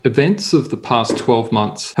Events of the past 12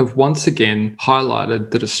 months have once again highlighted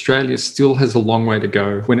that Australia still has a long way to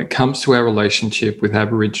go when it comes to our relationship with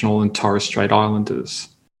Aboriginal and Torres Strait Islanders.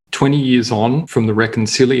 20 years on from the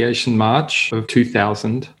Reconciliation March of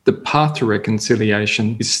 2000, the path to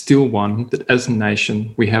reconciliation is still one that as a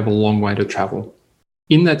nation we have a long way to travel.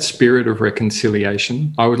 In that spirit of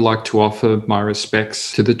reconciliation, I would like to offer my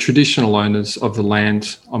respects to the traditional owners of the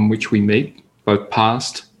land on which we meet, both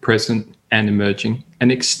past, present and emerging, and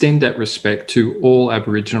extend that respect to all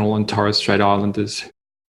Aboriginal and Torres Strait Islanders.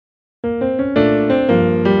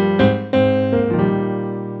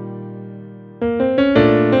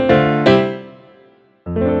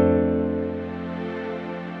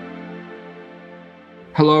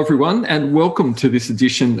 Hello everyone and welcome to this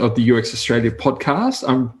edition of the UX Australia podcast.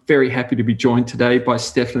 I'm very happy to be joined today by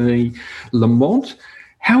Stephanie Lamont.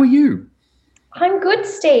 How are you? I'm good,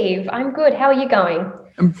 Steve. I'm good. How are you going?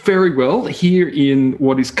 I'm very well here in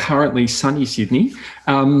what is currently sunny Sydney.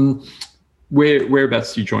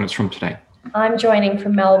 Whereabouts do you join us from today? I'm joining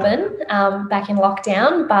from Melbourne, back in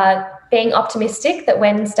lockdown, but being optimistic that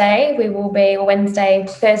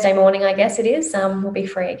Thursday morning, I guess it is, we'll be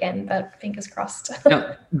free again, but fingers crossed.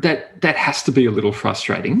 Now, that has to be a little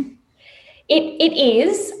frustrating. It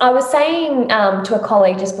is. I was saying to a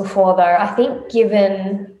colleague just before, though, I think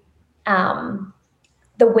given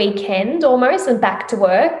the weekend almost and back to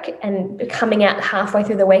work and coming out halfway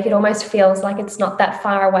through the week, it almost feels like it's not that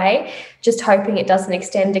far away, just hoping it doesn't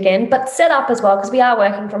extend again. But set up as well, because we are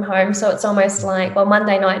working from home, so it's almost like, well,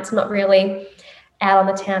 Monday night's not really out on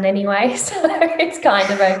the town anyway, so it's kind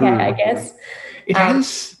of okay, I guess. It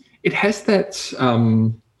has that,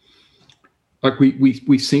 like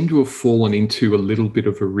we seem to have fallen into a little bit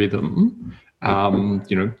of a rhythm.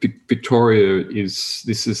 Victoria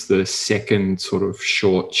this is the second sort of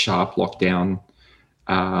short, sharp lockdown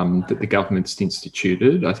that the government's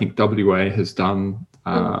instituted. I think WA has done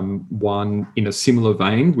one in a similar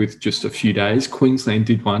vein with just a few days. Queensland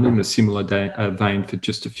did one in a similar vein for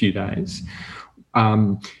just a few days.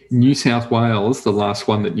 New South Wales, the last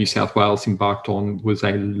one that New South Wales embarked on was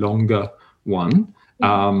a longer one,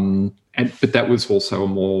 but that was also a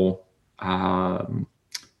more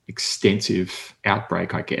extensive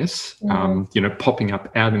outbreak, I guess, popping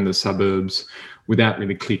up out in the suburbs without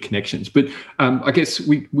really clear connections. But I guess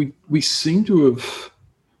we seem to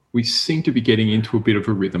be getting into a bit of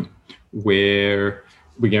a rhythm where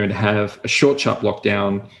we're going to have a short, sharp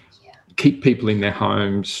lockdown, keep people in their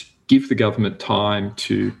homes, give the government time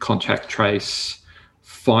to contact trace,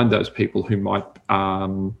 find those people who might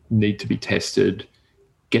need to be tested,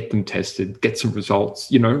 get them tested, get some results,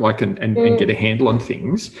 and get a handle on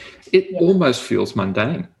things. It almost feels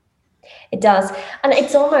mundane. It does. And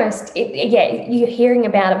it's almost, you're hearing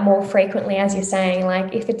about it more frequently, as you're saying,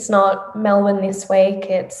 like if it's not Melbourne this week,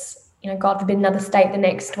 it's, God forbid, another state the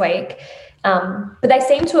next week. But they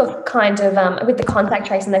seem to have kind of, with the contact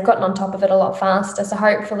tracing, they've gotten on top of it a lot faster. So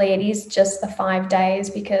hopefully it is just the 5 days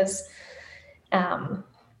because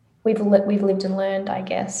we've lived and learned, I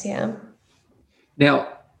guess, yeah. Now,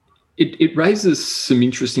 it raises some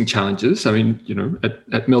interesting challenges. I mean,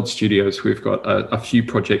 at Meld Studios, we've got a few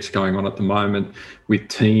projects going on at the moment with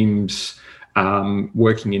teams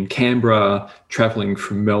working in Canberra, travelling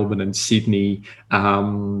from Melbourne and Sydney.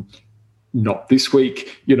 Not this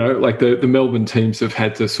week, like the Melbourne teams have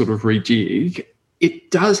had to sort of rejig. It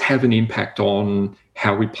does have an impact on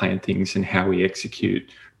how we plan things and how we execute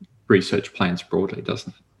research plans broadly,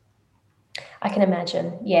 doesn't it? I can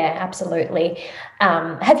imagine. Yeah, absolutely.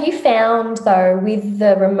 Have you found, though, with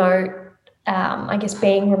the remote,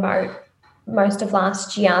 being remote most of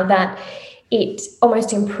last year, that it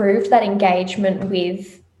almost improved that engagement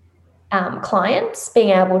with clients, being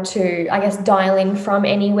able to, dial in from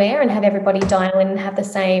anywhere and have everybody dial in and have the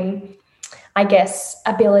same,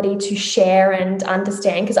 ability to share and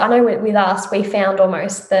understand? Because I know with us, we found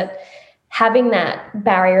almost that having that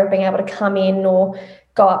barrier of being able to come in or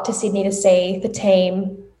go up to Sydney to see the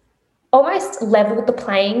team almost leveled the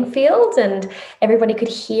playing field and everybody could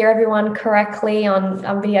hear everyone correctly on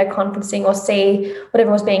video conferencing or see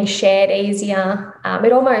whatever was being shared easier.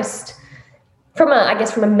 It almost, from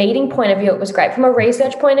a meeting point of view, it was great. From a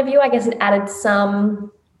research point of view, I guess it added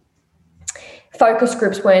some focus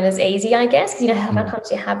groups weren't as easy, I guess, because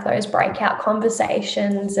sometimes you have those breakout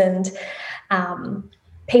conversations and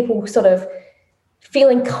people sort of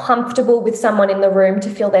feeling comfortable with someone in the room to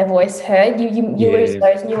feel their voice heard. You lose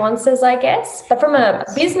those nuances, I guess. But from a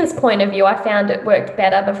business point of view, I found it worked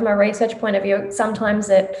better. But from a research point of view, sometimes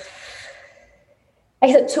it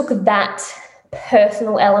took that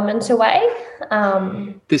personal element away.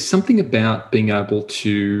 There's something about being able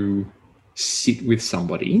to sit with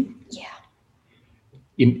somebody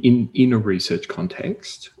in a research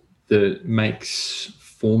context that makes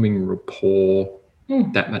forming rapport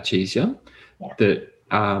that much easier, that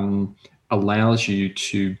allows you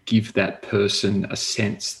to give that person a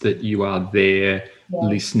sense that you are there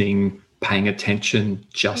listening, paying attention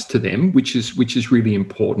just to them, which is really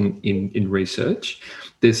important in research.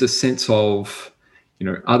 There's a sense of,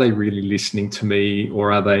 are they really listening to me,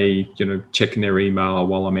 or are they, checking their email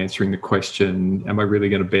while I'm answering the question? Am I really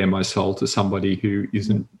going to bare my soul to somebody who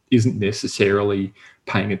isn't necessarily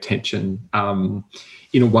paying attention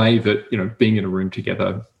in a way that, being in a room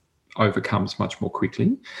together overcomes much more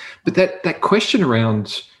quickly? But that question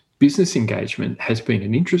around business engagement has been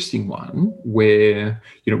an interesting one where,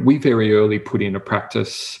 we very early put in a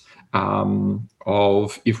practice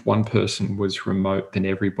of if one person was remote, then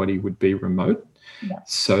everybody would be remote.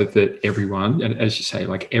 So that everyone, and as you say,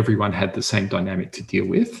 like everyone had the same dynamic to deal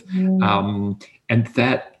with. And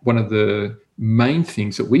that one of the main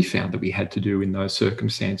things that we found that we had to do in those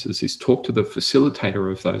circumstances is talk to the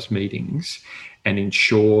facilitator of those meetings and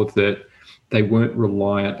ensure that they weren't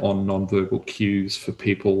reliant on nonverbal cues for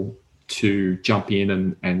people to jump in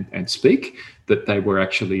and speak, that they were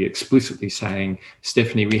actually explicitly saying,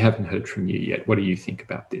 Stephanie, we haven't heard from you yet. What do you think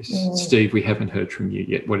about this? Steve, we haven't heard from you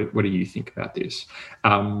yet. What do you think about this?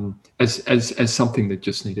 As something that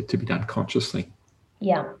just needed to be done consciously.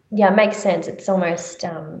 Yeah, it makes sense. It's almost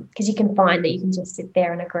because you can find that you can just sit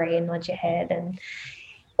there and agree and nod your head,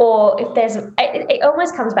 or if there's, it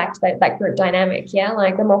almost comes back to that group dynamic,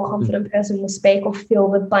 like the more confident person will speak or fill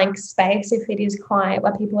the blank space if it is quiet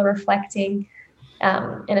where people are reflecting,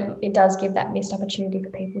 and it does give that missed opportunity for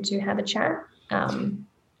people to have a chat. And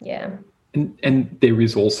there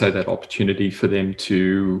is also that opportunity for them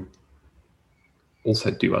to also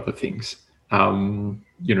do other things, and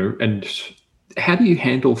how do you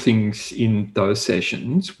handle things in those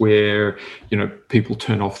sessions where, people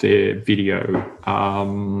turn off their video?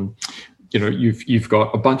 You've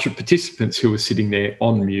got a bunch of participants who are sitting there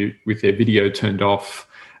on mute with their video turned off,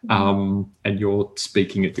 and you're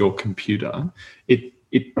speaking at your computer.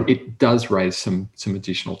 It does raise some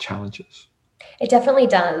additional challenges. It definitely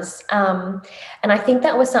does. And I think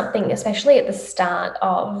that was something, especially at the start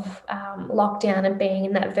of lockdown and being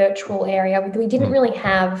in that virtual area, we didn't really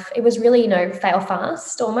have, it was really, fail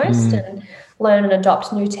fast almost and learn and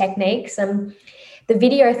adopt new techniques. And the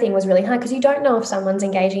video thing was really hard because you don't know if someone's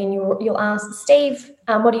engaging, and you'll ask, Steve,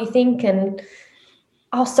 what do you think? And,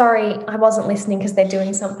 oh, sorry, I wasn't listening because they're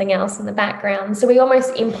doing something else in the background. So we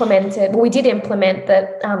almost we did implement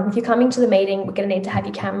that if you're coming to the meeting, we're going to need to have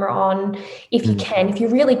your camera on if you can. If you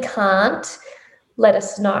really can't, let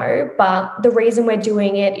us know. But the reason we're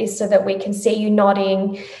doing it is so that we can see you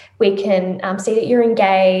nodding, we can see that you're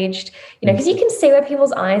engaged, because you can see where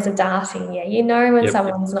people's eyes are darting. When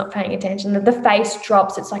someone's not paying attention, that the face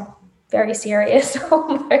drops. It's like very serious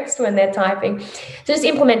almost when they're typing. So just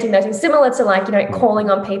implementing those things, similar to calling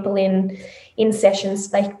on people in sessions.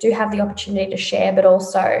 They do have the opportunity to share, but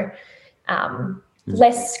also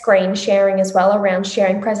less screen sharing as well around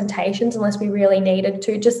sharing presentations unless we really needed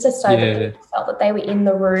to, just to so that people felt that they were in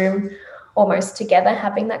the room almost together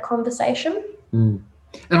having that conversation. And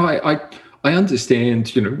I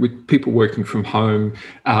understand, with people working from home,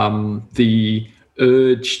 the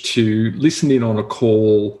urge to listen in on a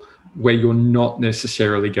call where you're not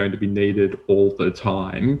necessarily going to be needed all the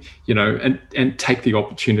time, and take the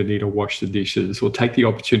opportunity to wash the dishes or take the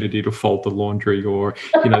opportunity to fold the laundry or,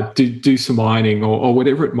 do some ironing or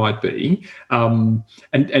whatever it might be,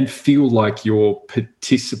 and feel like you're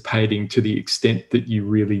participating to the extent that you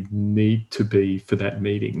really need to be for that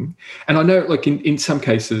meeting. And I know, like in some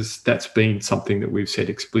cases, that's been something that we've said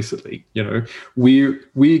explicitly,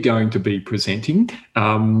 we're going to be presenting.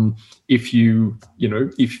 If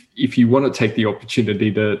you want to take the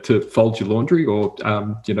opportunity to fold your laundry or,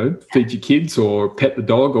 feed your kids or pet the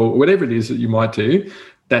dog or whatever it is that you might do,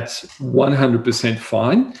 that's 100%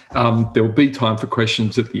 fine. There'll be time for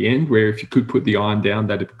questions at the end where if you could put the iron down,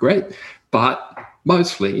 that'd be great. But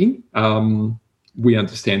mostly we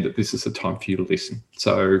understand that this is a time for you to listen.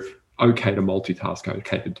 So okay to multitask,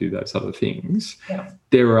 okay to do those other things. Yeah.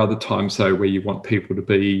 There are other times, though, where you want people to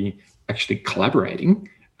be actually collaborating.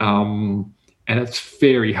 And it's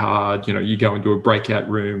very hard, you go into a breakout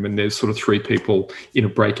room and there's sort of 3 people in a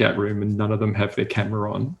breakout room and none of them have their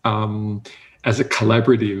camera on. As a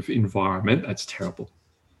collaborative environment, that's terrible.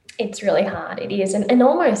 It's really hard. It is. And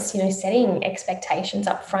almost, setting expectations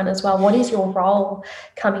up front as well. What is your role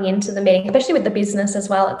coming into the meeting, especially with the business as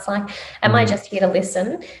well? It's like, am I just here to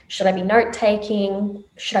listen? Should I be note-taking?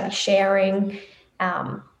 Should I be sharing?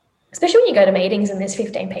 especially when you go to meetings and there's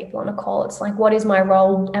 15 people on a call, it's like, what is my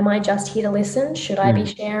role? Am I just here to listen? Should I be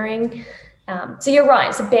sharing? So you're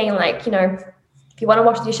right. So being like, you know, if you want to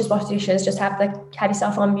wash the dishes, just have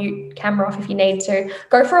yourself on mute, camera off if you need to.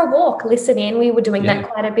 Go for a walk, listen in. We were doing that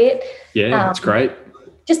quite a bit. Yeah, that's great.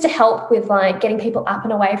 Just to help with like getting people up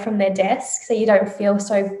and away from their desk so you don't feel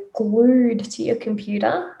so glued to your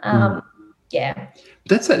computer. Yeah.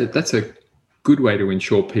 That's a good way to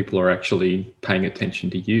ensure people are actually paying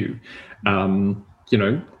attention to you. You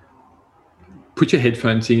know, put your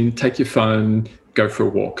headphones in, take your phone, go for a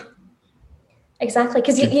walk. Exactly,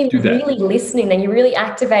 because you're really listening then, you're really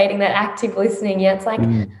activating that active listening. Yeah, it's like,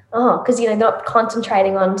 because, you know, not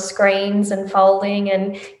concentrating on screens and folding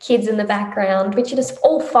and kids in the background, which are just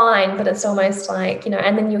all fine, but it's almost like, you know,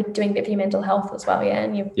 and then you're doing a bit for your mental health as well,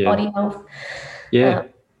 and your body health. Yeah.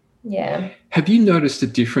 Have you noticed a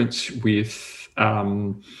difference with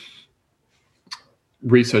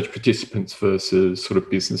research participants versus sort of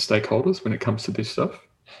business stakeholders when it comes to this stuff?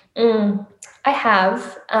 I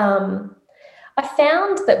have. I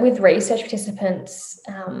found that with research participants,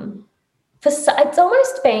 it's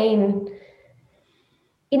almost been,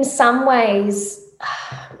 in some ways,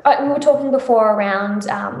 we were talking before around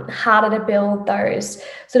harder to build those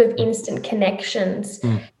sort of instant connections,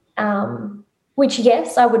 which,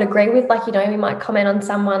 yes, I would agree with. Like, you know, we might comment on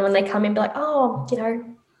someone when they come in and be like, oh, you know,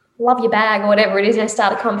 love your bag or whatever it is, you know,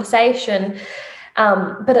 start a conversation.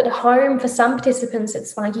 But at home, for some participants,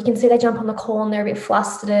 it's like you can see they jump on the call and they're a bit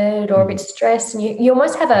flustered or a bit stressed, and you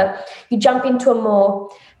almost you jump into a more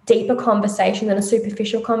deeper conversation than a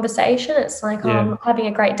superficial conversation. It's like, I'm not having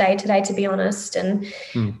a great day today, to be honest, and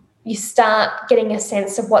you start getting a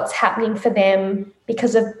sense of what's happening for them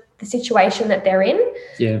because of the situation that they're in,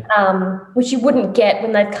 which you wouldn't get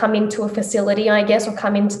when they've come into a facility, I guess, or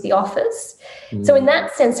come into the office. So in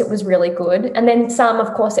that sense, it was really good. And then some,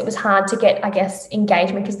 of course, it was hard to get, I guess,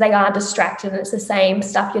 engagement because they are distracted and it's the same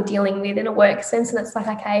stuff you're dealing with in a work sense. And it's like,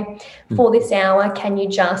 okay, for this hour, can you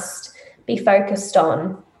just be focused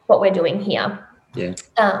on what we're doing here? Yeah.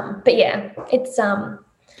 But yeah, it's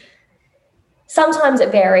sometimes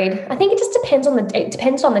it varied. I think it just depends on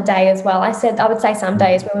the day as well. I would say some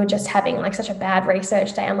days where we were just having like such a bad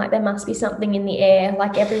research day, I'm like, there must be something in the air,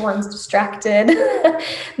 like everyone's distracted.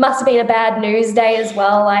 Must have been a bad news day as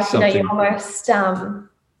well. Like, something. You know, you're almost,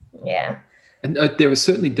 And there were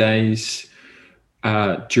certainly days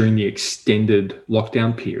during the extended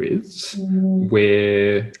lockdown periods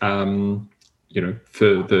where, you know, for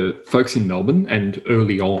the folks in Melbourne and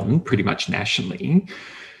early on, pretty much nationally,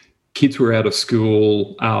 kids were out of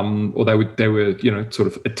school, or they were, you know, sort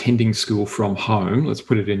of attending school from home. Let's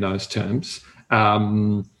put it in those terms.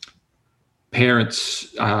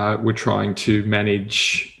 Parents were trying to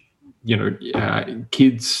manage, you know,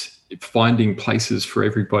 kids finding places for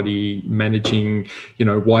everybody, managing, you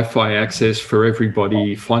know, Wi-Fi access for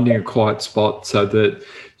everybody, finding a quiet spot so that,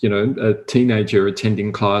 you know, a teenager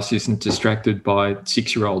attending class isn't distracted by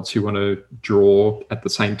 6-year-olds who want to draw at the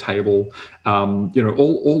same table. You know,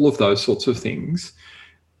 all of those sorts of things.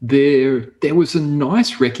 There was a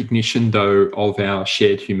nice recognition, though, of our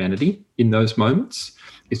shared humanity in those moments.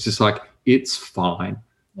 It's just like, it's fine.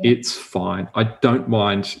 Yeah. It's fine. I don't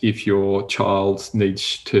mind if your child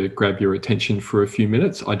needs to grab your attention for a few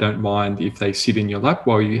minutes. I don't mind if they sit in your lap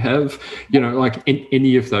while you have, you know, like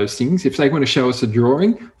any of those things. If they want to show us a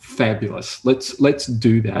drawing, fabulous. Let's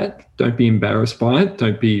do that. Don't be embarrassed by it.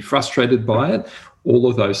 Don't be frustrated by it. All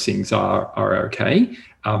of those things are okay.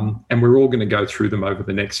 And we're all going to go through them over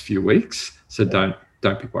the next few weeks. So don't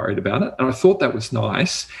be worried about it. And I thought that was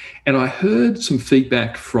nice. And I heard some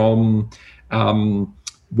feedback from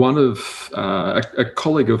one of a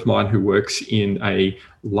colleague of mine who works in a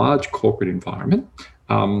large corporate environment,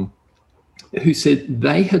 who said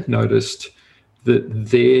they had noticed that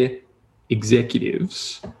their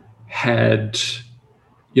executives had,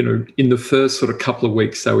 you know, in the first sort of couple of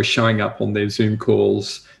weeks, they were showing up on their Zoom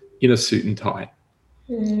calls in a suit and tie.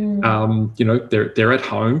 You know, they're at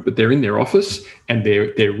home, but they're in their office and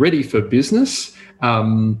they're ready for business.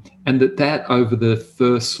 And that over the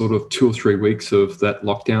first sort of 2 or 3 weeks of that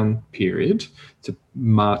lockdown period to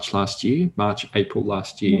March, April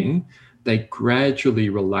last year, they gradually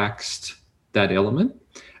relaxed that element.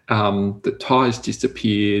 The ties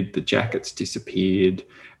disappeared, the jackets disappeared,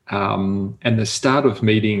 and the start of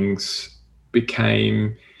meetings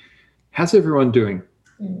became, how's everyone doing?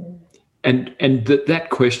 And that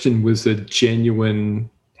question was a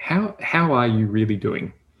genuine, how are you really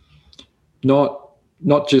doing?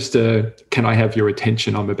 Not just a, can I have your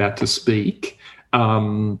attention, I'm about to speak,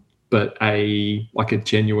 but a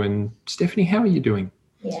genuine, Stephanie, how are you doing?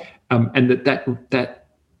 Yeah. And that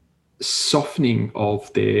softening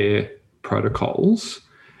of their protocols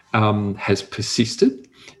has persisted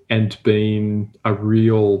and been a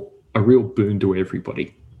real boon to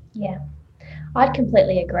everybody. Yeah, I'd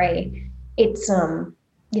completely agree. It's on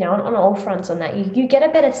all fronts on that. You get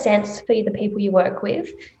a better sense for the people you work with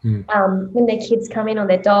when their kids come in, or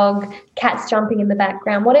their dog, cats jumping in the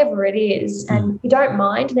background, whatever it is, and you don't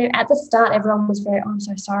mind. At the start, everyone was very, I'm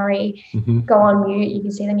so sorry, go on mute. You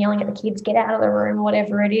can see them yelling at the kids, get out of the room,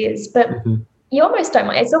 whatever it is. But you almost don't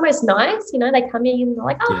mind. It's almost nice, they come in and they're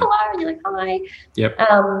like, oh, hello, and you're like, hi. Yep.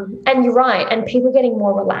 And you're right, and people getting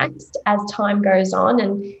more relaxed as time goes on,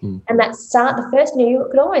 and that start, the first, you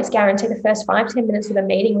could almost guarantee the first 5-10 minutes of the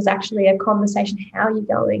meeting was actually a conversation. How are you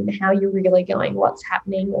going? How you're really going? What's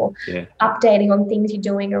happening? Or updating on things you're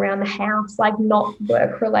doing around the house, like not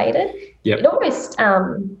work related. Yep. It almost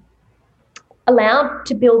allowed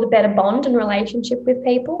to build a better bond and relationship with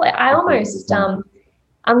people. I almost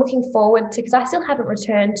I'm looking forward to, because I still haven't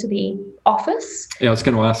returned to the office. Yeah, I was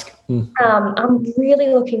going to ask. I'm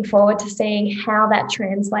really looking forward to seeing how that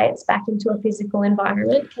translates back into a physical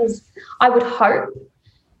environment, because I would hope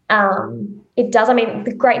it does. I mean,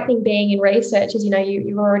 the great thing being in research is,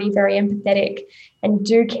 you're already very empathetic and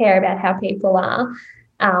do care about how people are.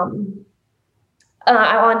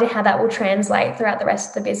 I wonder how that will translate throughout the rest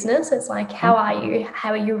of the business. It's like, how are you?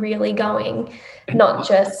 How are you really going? Not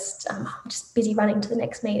just just busy running to the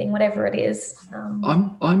next meeting, whatever it is.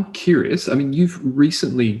 I'm curious. I mean, you've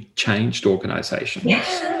recently changed organisations.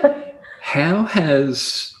 How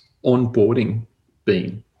has onboarding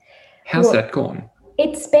been? How's that gone?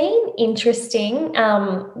 It's been interesting.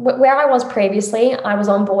 Where I was previously, I was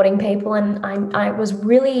onboarding people, and I was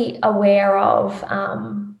really aware of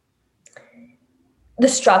the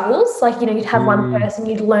struggles. Like, you'd have one person,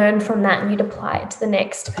 you'd learn from that and you'd apply it to the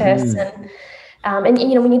next person. And when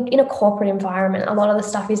you're in a corporate environment, a lot of the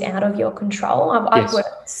stuff is out of your control. I've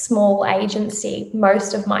worked small agency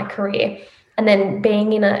most of my career, and then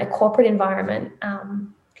being in a corporate environment,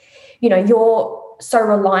 you're so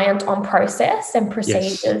reliant on process and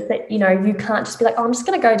procedures that, you can't just be like, oh, I'm just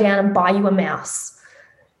going to go down and buy you a mouse.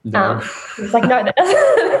 No. It's like, no,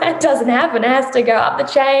 that doesn't happen. It has to go up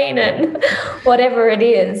the chain and whatever it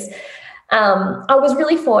is. I was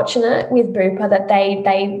really fortunate with Bupa that they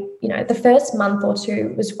the first month or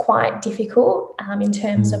two was quite difficult in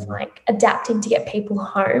terms of like adapting to get people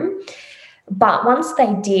home. But once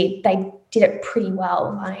they did it pretty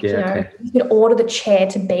well. Like, you could order the chair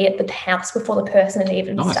to be at the house before the person had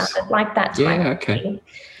even started, like that type of thing.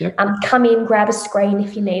 Yep. Come in, grab a screen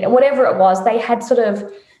if you need it, whatever it was. They had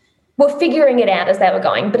were figuring it out as they were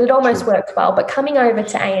going, but it almost worked well. But coming over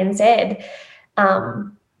to ANZ,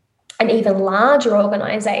 an even larger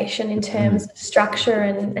organisation in terms of structure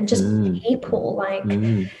and just people, like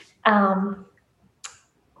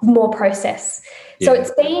more process. So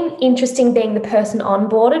it's been interesting being the person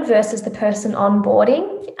onboarded versus the person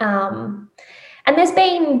onboarding. And there's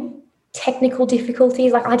been technical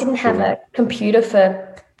difficulties. Like, I didn't have a computer for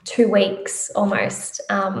 2 weeks almost,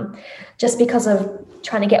 just because of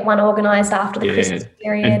trying to get one organised after the Christmas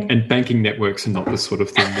period. And banking networks are not the sort of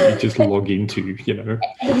thing that you just log into,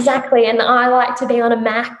 Exactly. And I like to be on a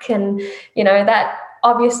Mac, and, that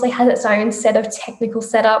obviously has its own set of technical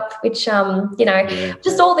setup, which,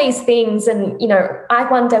 just all these things. And, I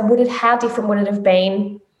wonder, how different would it have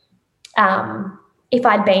been if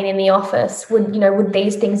I'd been in the office? Would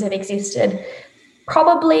these things have existed?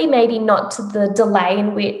 Probably, maybe not to the delay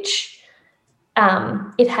in which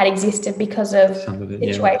it had existed because of the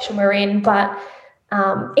situation we're in. But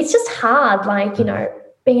it's just hard, like,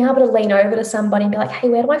 being able to lean over to somebody and be like, hey,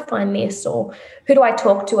 where do I find this? Or who do I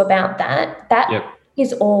talk to about that? That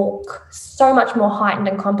is all so much more heightened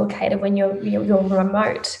and complicated when you're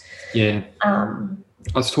remote. Yeah. I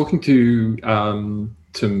was talking to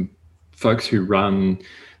some folks who run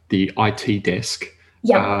the IT desk.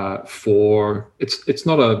 For it's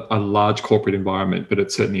not a large corporate environment, but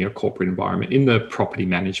it's certainly a corporate environment in the property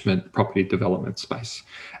management, property development space.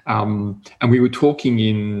 And we were talking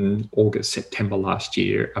in August, September last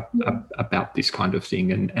year about this kind of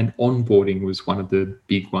thing, and onboarding was one of the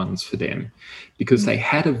big ones for them, because they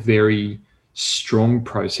had a very strong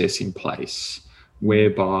process in place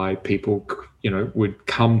whereby people, would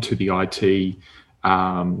come to the IT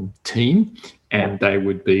team, and they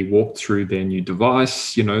would be walked through their new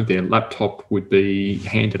device. You know, their laptop would be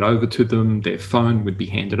handed over to them, their phone would be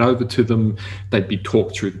handed over to them. They'd be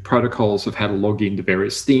talked through the protocols of how to log into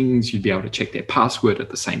various things. You'd be able to check their password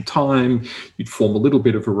at the same time. You'd form a little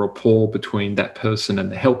bit of a rapport between that person and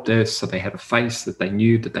the help desk, so they had a face that they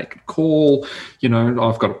knew that they could call. You know,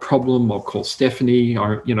 I've got a problem, I'll call Stephanie.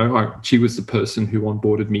 She was the person who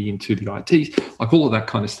onboarded me into the IT, like all of that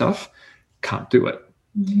kind of stuff. Can't do it.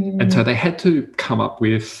 And so they had to come up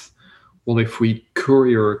with, well, if we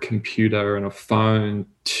courier a computer and a phone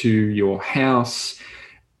to your house,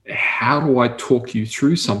 how do I talk you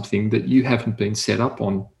through something that you haven't been set up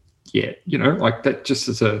on yet? You know, like that just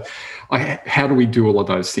as how do we do all of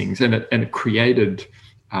those things? And it created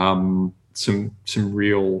some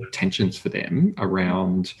real tensions for them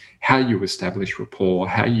around how you establish rapport,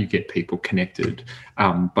 how you get people connected,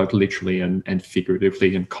 both literally and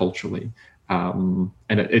figuratively and culturally. And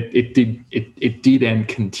it did and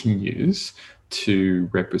continues to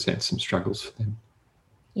represent some struggles for them.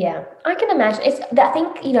 Yeah, I can imagine. I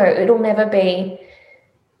think, you know, it'll never be,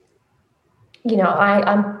 you know,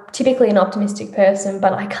 I'm typically an optimistic person,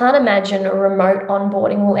 but I can't imagine a remote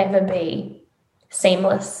onboarding will ever be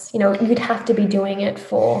seamless. You know, you'd have to be doing it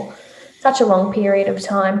for such a long period of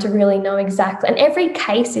time to really know exactly. And every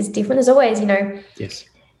case is different. There's always, you know, yes,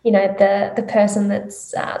 you know, the person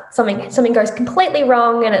that's something goes completely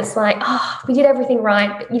wrong, and it's like, oh, we did everything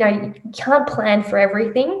right, but, you know, you can't plan for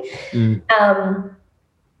everything. I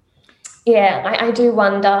do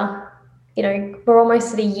wonder, you know, we're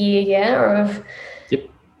almost at a year of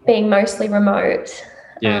being mostly remote.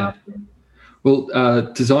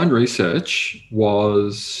 Well, Design Research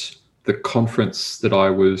was the conference that I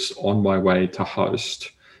was on my way to host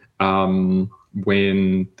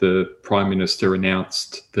when the Prime Minister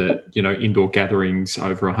announced that, you know, indoor gatherings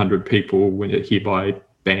over 100 people were hereby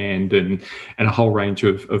banned, and a whole range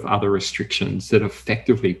of other restrictions that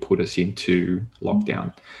effectively put us into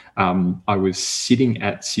lockdown. I was sitting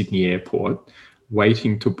at Sydney Airport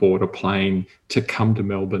waiting to board a plane to come to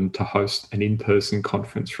Melbourne to host an in-person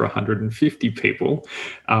conference for 150 people,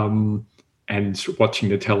 and watching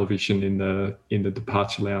the television in the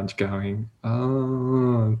departure lounge going,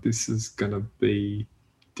 oh, this is going to be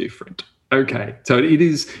different. Okay, so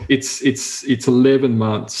it's 11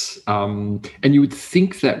 months, and you would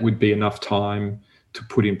think that would be enough time to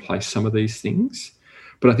put in place some of these things.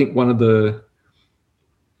 But I think one of the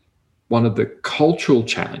cultural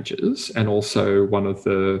challenges, and also one of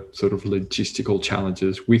the sort of logistical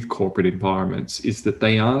challenges with corporate environments, is that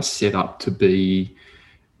they are set up to be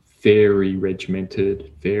very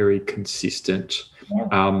regimented, very consistent,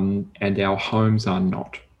 and our homes are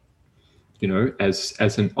not. You know, as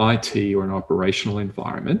an IT or an operational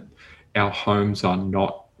environment, our homes are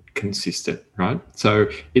not consistent, right? So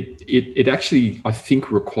it actually, I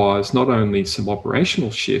think, requires not only some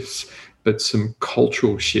operational shifts, but some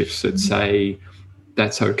cultural shifts that say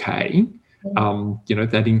that's okay. You know,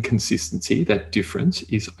 that inconsistency, that difference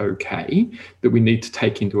is okay, that we need to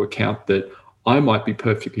take into account that I might be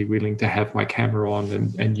perfectly willing to have my camera on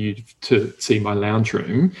and you to see my lounge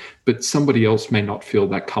room, but somebody else may not feel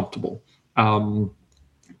that comfortable.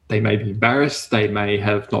 They may be embarrassed, they may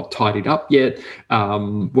have not tidied up yet,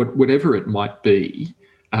 whatever it might be,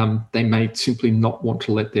 they may simply not want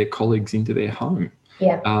to let their colleagues into their home.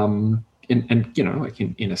 And you know, like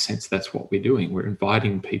in a sense, that's what we're doing. We're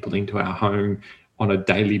inviting people into our home on a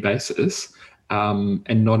daily basis,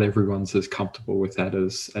 and not everyone's as comfortable with that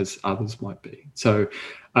as others might be. So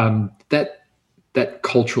that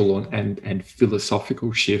cultural and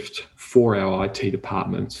philosophical shift for our IT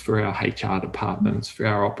departments, for our HR departments, for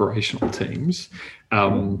our operational teams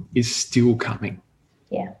is still coming.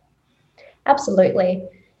 Yeah, absolutely.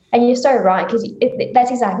 And you're so right, because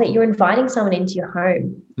that's exactly it. You're inviting someone into your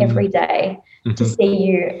home every day to see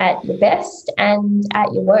you at your best and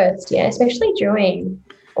at your worst, especially during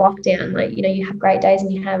lockdown. Like, you know, you have great days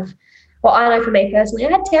and you have, well, I know for me personally,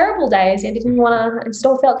 I had terrible days. I didn't want to, it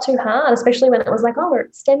still felt too hard, especially when it was like, oh, we're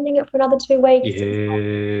extending it for another 2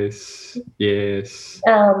 weeks. Yes.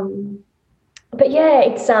 But yeah,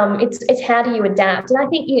 it's how do you adapt? And I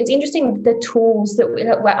think it's interesting, the tools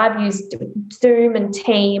that I've used, Zoom and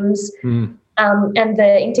Teams, and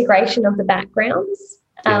the integration of the backgrounds,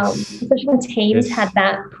 especially when Teams had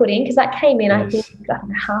that put in, because that came in, I think,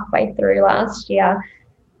 halfway through last year.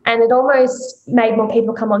 And it almost made more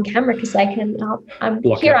people come on camera because they can, I'm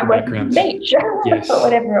working on the beach, or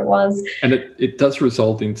whatever it was. And it does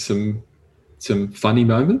result in some funny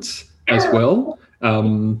moments as well.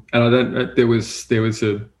 And I don't know, there was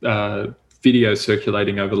a video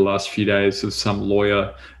circulating over the last few days of some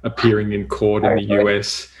lawyer appearing in court in the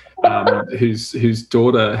US, whose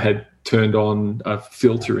daughter had turned on a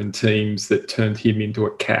filter in Teams that turned him into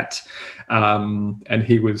a cat, and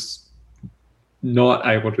he was not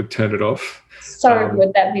able to turn it off. So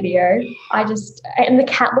good, that video. And the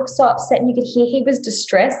cat looked so upset, and you could hear he was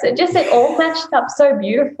distressed. It all matched up so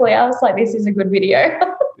beautifully. I was like, this is a good video.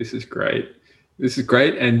 This is great. This is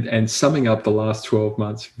great, and summing up the last 12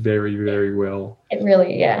 months very, very well. It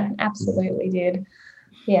really, absolutely did.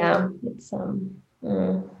 Yeah, it's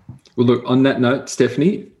Well, look, on that note,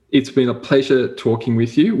 Stephanie, it's been a pleasure talking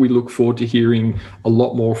with you. We look forward to hearing a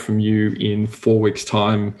lot more from you in 4 weeks'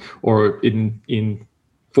 time, or in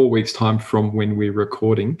 4 weeks' time from when we're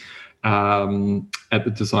recording at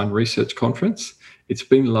the Design Research Conference. It's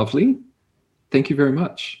been lovely. Thank you very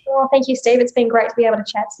much. Well, thank you, Steve. It's been great to be able to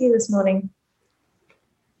chat to you this morning.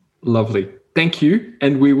 Lovely. Thank you.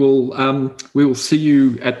 And we will see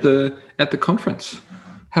you at the conference.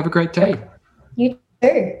 Have a great day. You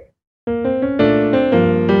too.